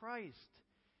Jesus Christ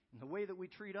in the way that we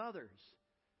treat others.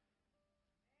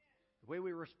 The way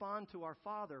we respond to our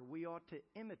Father, we ought to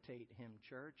imitate him,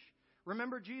 church.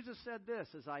 Remember, Jesus said this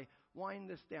as I wind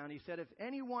this down. He said, if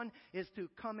anyone is to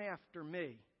come after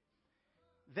me,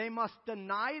 they must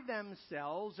deny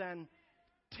themselves and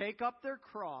take up their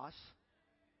cross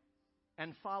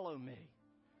and follow me.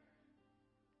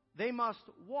 They must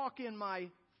walk in my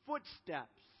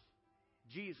footsteps,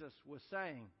 Jesus was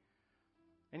saying.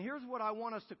 And here's what I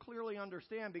want us to clearly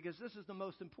understand, because this is the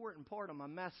most important part of my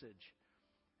message.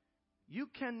 You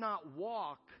cannot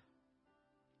walk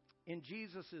in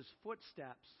Jesus'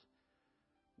 footsteps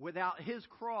without his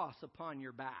cross upon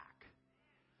your back.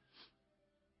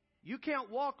 You can't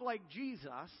walk like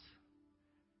Jesus.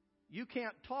 You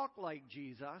can't talk like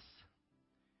Jesus.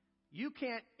 You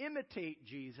can't imitate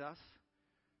Jesus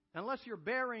unless you're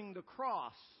bearing the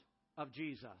cross of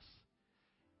Jesus.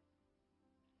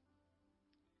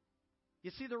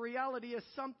 You see, the reality is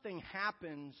something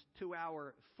happens to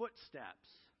our footsteps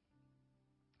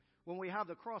when we have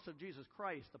the cross of Jesus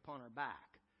Christ upon our back.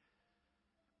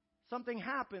 Something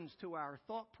happens to our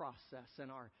thought process and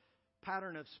our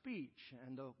pattern of speech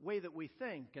and the way that we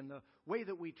think and the way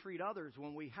that we treat others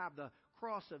when we have the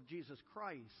cross of Jesus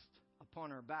Christ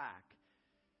upon our back.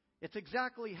 It's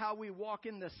exactly how we walk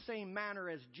in the same manner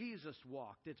as Jesus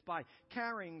walked. It's by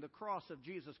carrying the cross of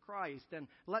Jesus Christ. And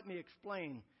let me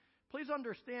explain. Please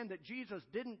understand that Jesus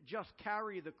didn't just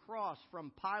carry the cross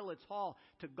from Pilate's Hall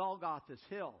to Golgotha's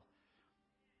Hill.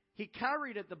 He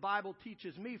carried it, the Bible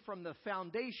teaches me, from the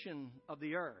foundation of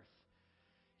the earth.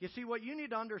 You see, what you need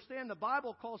to understand, the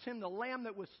Bible calls him the Lamb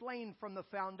that was slain from the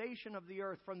foundation of the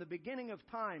earth. From the beginning of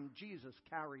time, Jesus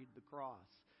carried the cross.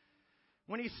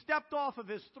 When he stepped off of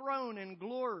his throne in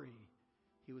glory,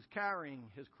 he was carrying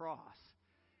his cross.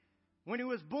 When he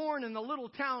was born in the little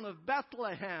town of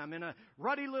Bethlehem in a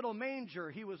ruddy little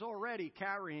manger, he was already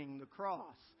carrying the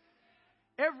cross.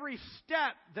 Every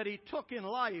step that he took in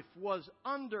life was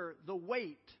under the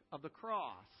weight of the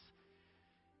cross.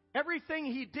 Everything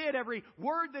he did, every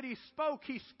word that he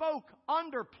spoke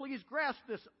under, please grasp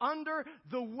this, under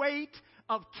the weight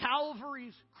of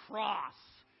Calvary's cross.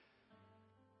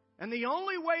 And the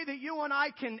only way that you and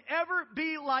I can ever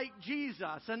be like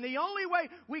Jesus, and the only way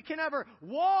we can ever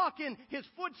walk in his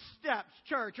footsteps,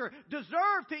 church, or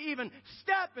deserve to even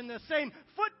step in the same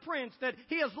footprints that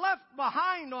he has left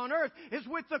behind on earth, is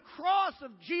with the cross of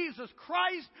Jesus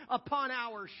Christ upon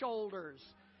our shoulders.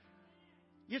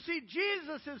 You see,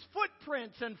 Jesus'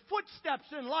 footprints and footsteps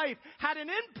in life had an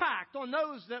impact on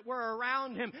those that were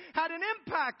around him, had an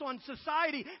impact on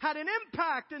society, had an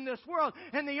impact in this world.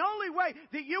 And the only way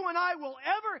that you and I will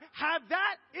ever have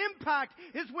that impact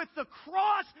is with the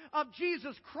cross of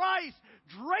Jesus Christ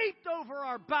draped over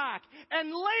our back and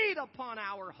laid upon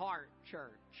our heart,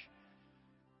 church.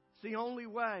 It's the only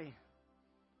way.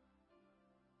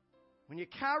 When you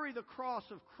carry the cross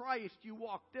of Christ, you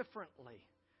walk differently.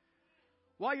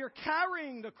 While you're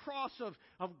carrying the cross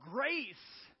of grace,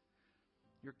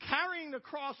 you're carrying the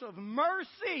cross of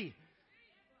mercy,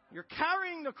 you're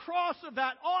carrying the cross of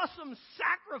that awesome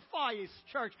sacrifice,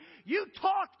 church, you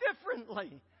talk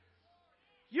differently.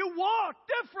 You walk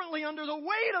differently under the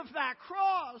weight of that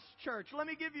cross, church. Let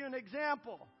me give you an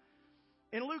example.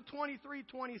 In Luke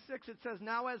 23:26, it says,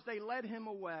 now as they led him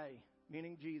away,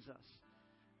 meaning Jesus,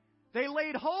 they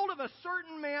laid hold of a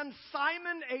certain man,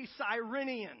 Simon a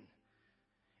Cyrenian.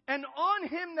 And on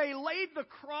him they laid the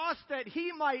cross that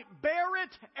he might bear it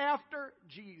after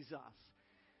Jesus.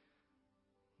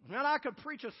 Man, I could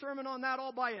preach a sermon on that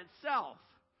all by itself.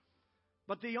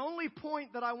 But the only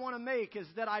point that I want to make is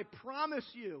that I promise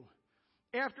you,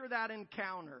 after that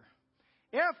encounter,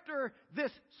 after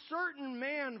this certain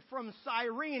man from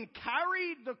Cyrene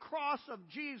carried the cross of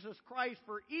Jesus Christ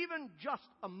for even just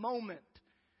a moment,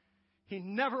 he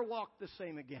never walked the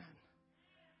same again.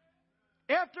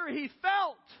 After he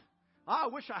felt, I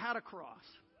wish I had a cross.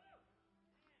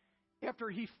 After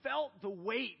he felt the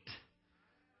weight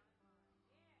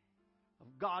of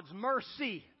God's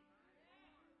mercy,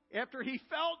 after he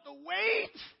felt the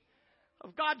weight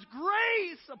of God's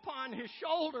grace upon his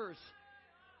shoulders,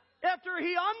 after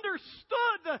he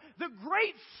understood the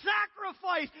great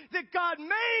sacrifice that God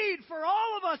made for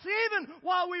all of us, even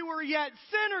while we were yet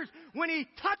sinners, when he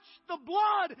touched the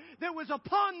blood that was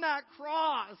upon that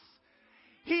cross,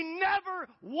 he never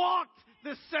walked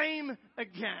the same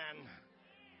again.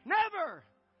 Never.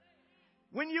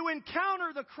 When you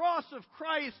encounter the cross of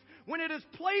Christ, when it is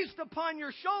placed upon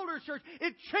your shoulders, church,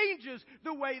 it changes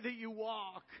the way that you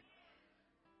walk.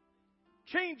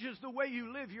 Changes the way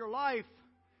you live your life.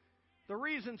 The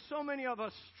reason so many of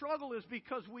us struggle is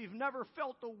because we've never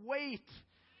felt the weight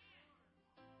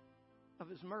of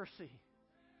His mercy.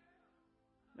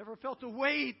 Never felt the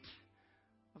weight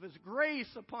of His grace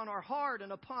upon our heart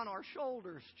and upon our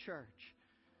shoulders, church.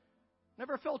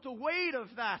 Never felt the weight of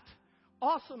that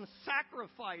awesome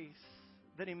sacrifice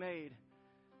that He made.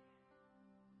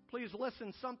 Please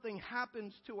listen, something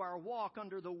happens to our walk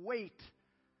under the weight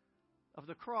of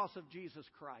the cross of Jesus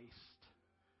Christ.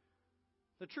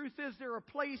 The truth is, there are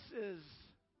places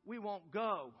we won't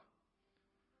go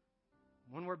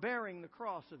when we're bearing the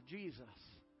cross of Jesus.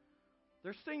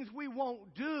 There's things we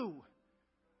won't do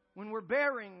when we're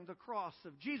bearing the cross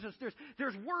of Jesus.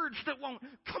 There's words that won't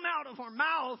come out of our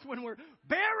mouth when we're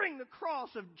bearing the cross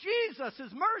of Jesus,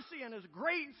 His mercy and His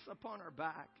grace upon our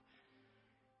back.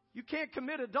 You can't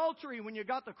commit adultery when you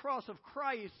got the cross of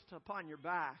Christ upon your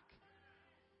back.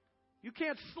 You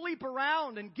can't sleep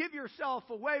around and give yourself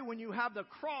away when you have the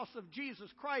cross of Jesus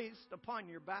Christ upon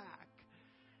your back.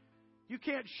 You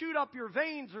can't shoot up your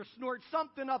veins or snort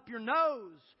something up your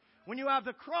nose when you have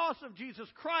the cross of Jesus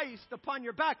Christ upon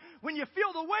your back. When you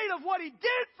feel the weight of what He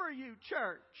did for you,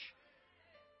 church.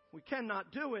 We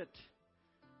cannot do it.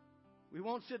 We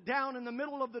won't sit down in the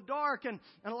middle of the dark and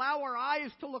allow our eyes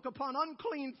to look upon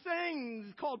unclean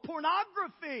things called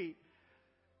pornography.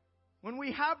 When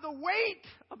we have the weight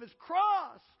of His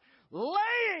cross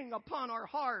laying upon our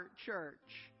heart, church.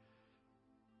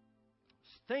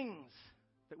 Things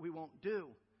that we won't do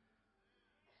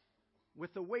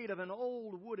with the weight of an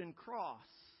old wooden cross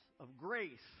of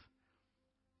grace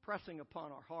pressing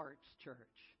upon our hearts, church.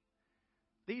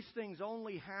 These things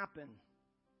only happen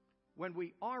when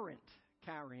we aren't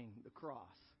carrying the cross.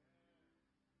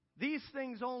 These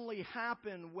things only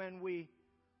happen when we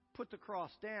put the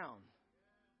cross down.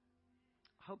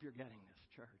 I hope you're getting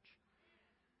this, church.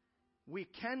 We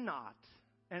cannot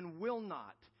and will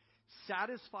not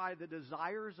satisfy the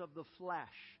desires of the flesh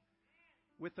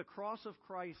with the cross of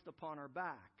Christ upon our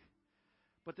back.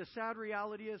 But the sad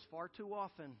reality is, far too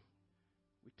often,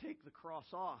 we take the cross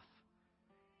off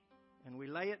and we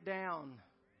lay it down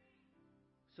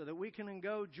so that we can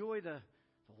enjoy the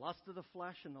lust of the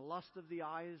flesh and the lust of the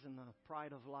eyes and the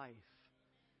pride of life.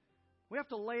 We have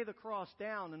to lay the cross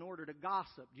down in order to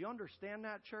gossip. Do you understand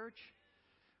that, church?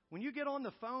 When you get on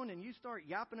the phone and you start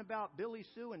yapping about Billy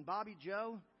Sue and Bobby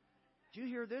Joe, do you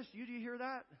hear this? Do you hear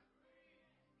that?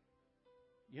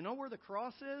 You know where the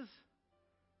cross is?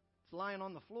 It's lying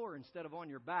on the floor instead of on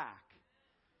your back.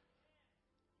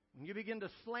 When you begin to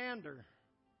slander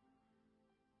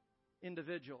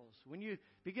individuals, when you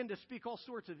begin to speak all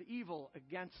sorts of evil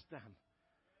against them,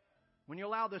 when you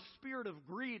allow the spirit of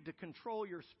greed to control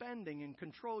your spending and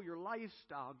control your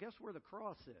lifestyle, guess where the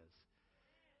cross is?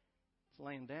 It's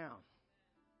laying down.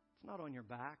 It's not on your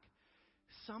back.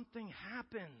 Something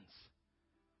happens.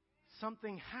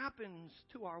 Something happens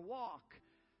to our walk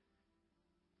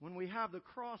when we have the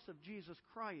cross of Jesus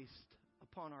Christ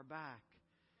upon our back.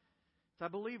 So I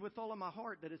believe with all of my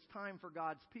heart that it's time for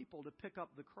God's people to pick up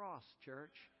the cross,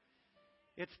 church.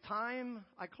 It's time,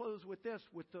 I close with this,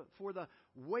 for the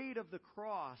weight of the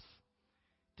cross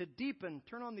to deepen,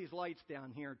 turn on these lights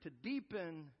down here, to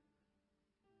deepen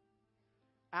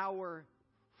our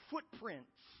footprints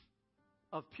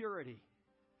of purity.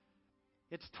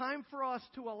 It's time for us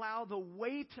to allow the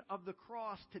weight of the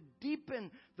cross to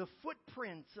deepen the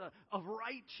footprints of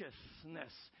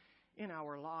righteousness in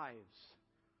our lives.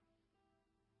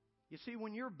 You see,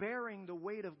 when you're bearing the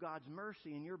weight of God's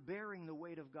mercy and you're bearing the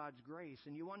weight of God's grace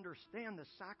and you understand the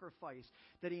sacrifice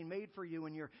that He made for you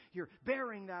and you're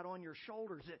bearing that on your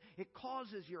shoulders, it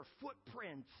causes your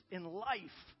footprints in life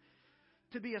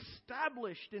to be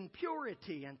established in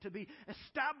purity and to be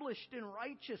established in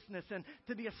righteousness and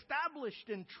to be established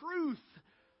in truth,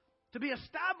 to be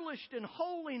established in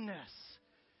holiness.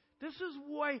 This is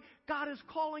why God is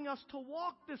calling us to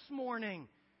walk this morning.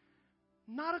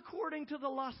 Not according to the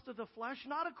lust of the flesh,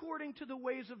 not according to the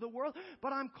ways of the world,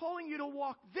 but I'm calling you to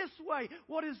walk this way.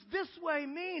 What does this way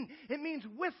mean? It means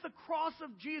with the cross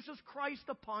of Jesus Christ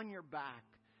upon your back.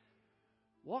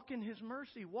 Walk in His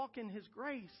mercy. Walk in His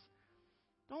grace.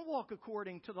 Don't walk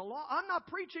according to the law. I'm not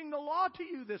preaching the law to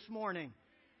you this morning.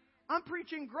 I'm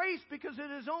preaching grace because it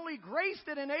is only grace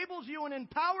that enables you and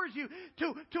empowers you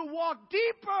to walk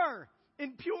deeper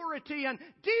in purity and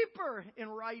deeper in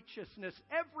righteousness.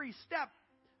 Every step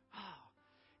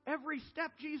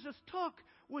Jesus took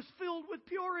was filled with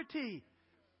purity.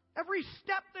 Every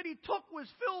step that He took was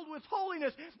filled with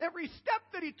holiness. Every step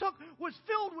that He took was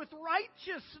filled with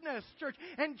righteousness, church.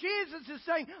 And Jesus is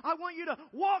saying, I want you to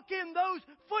walk in those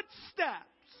footsteps.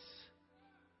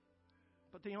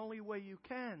 But the only way you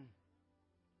can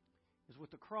is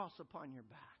with the cross upon your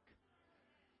back.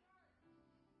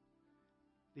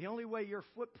 The only way your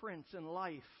footprints in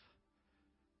life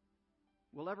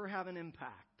will ever have an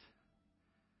impact,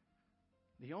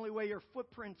 the only way your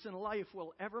footprints in life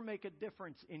will ever make a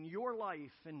difference in your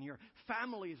life, in your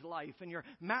family's life, in your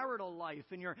marital life,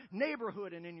 in your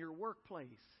neighborhood, and in your workplace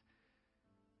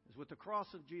is with the cross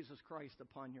of Jesus Christ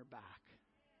upon your back.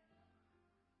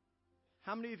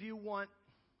 How many of you want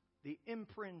the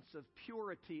imprints of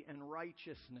purity and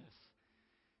righteousness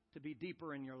to be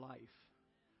deeper in your life?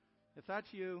 If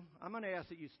that's you, I'm going to ask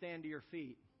that you stand to your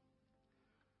feet,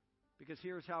 because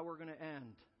here's how we're going to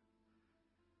end.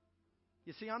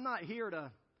 You see, I'm not here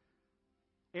to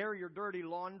air your dirty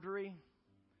laundry.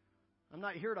 I'm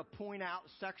not here to point out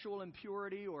sexual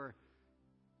impurity or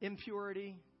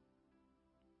impurity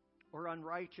or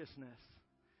unrighteousness.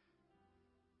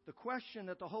 The question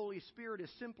that the Holy Spirit is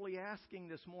simply asking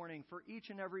this morning for each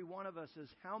and every one of us is,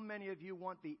 how many of you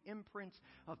want the imprints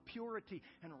of purity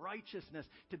and righteousness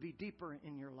to be deeper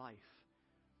in your life?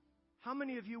 How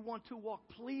many of you want to walk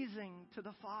pleasing to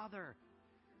the Father?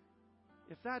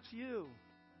 If that's you,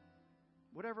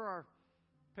 whatever our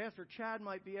Pastor Chad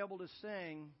might be able to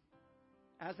sing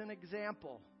as an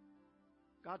example,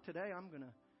 God, today I'm going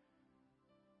to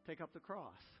take up the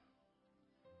cross.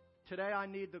 Today I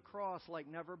need the cross like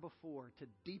never before to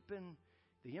deepen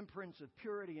the imprints of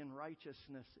purity and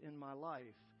righteousness in my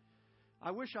life.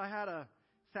 I wish I had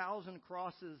 1,000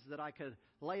 crosses that I could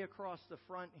lay across the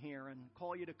front here and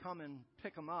call you to come and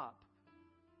pick them up.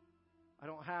 I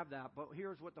don't have that, but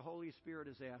here's what the Holy Spirit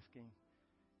is asking.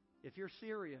 If you're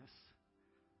serious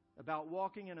about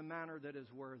walking in a manner that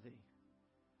is worthy,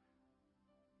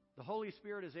 the Holy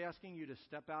Spirit is asking you to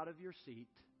step out of your seat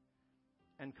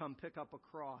and come pick up a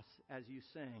cross as you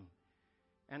sing.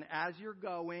 And as you're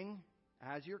going,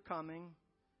 as you're coming,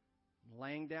 I'm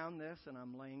laying down this and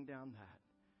I'm laying down that.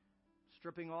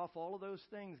 Stripping off all of those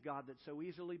things, God, that so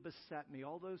easily beset me,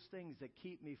 all those things that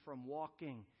keep me from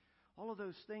walking, all of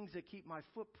those things that keep my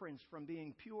footprints from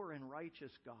being pure and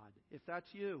righteous, God. If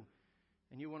that's you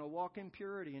and you want to walk in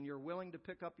purity and you're willing to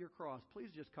pick up your cross, please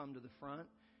just come to the front.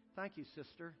 Thank you,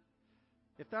 sister.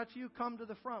 If that's you, come to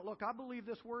the front. Look, I believe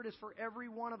this word is for every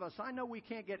one of us. I know we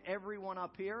can't get everyone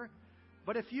up here,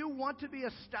 but if you want to be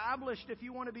established, if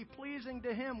you want to be pleasing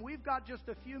to Him, we've got just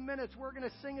a few minutes. We're going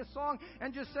to sing a song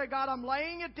and just say, God, I'm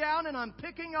laying it down and I'm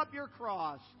picking up your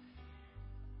cross.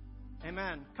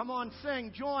 Amen. Come on,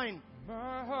 sing, join.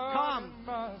 My heart Come. and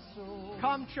my soul.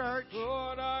 Come, church.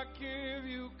 Lord, I give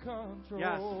you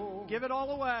control. Yes. Give it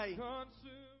all away.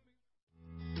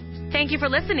 Thank you for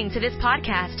listening to this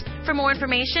podcast. For more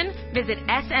information, visit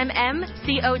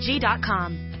smmcog.com.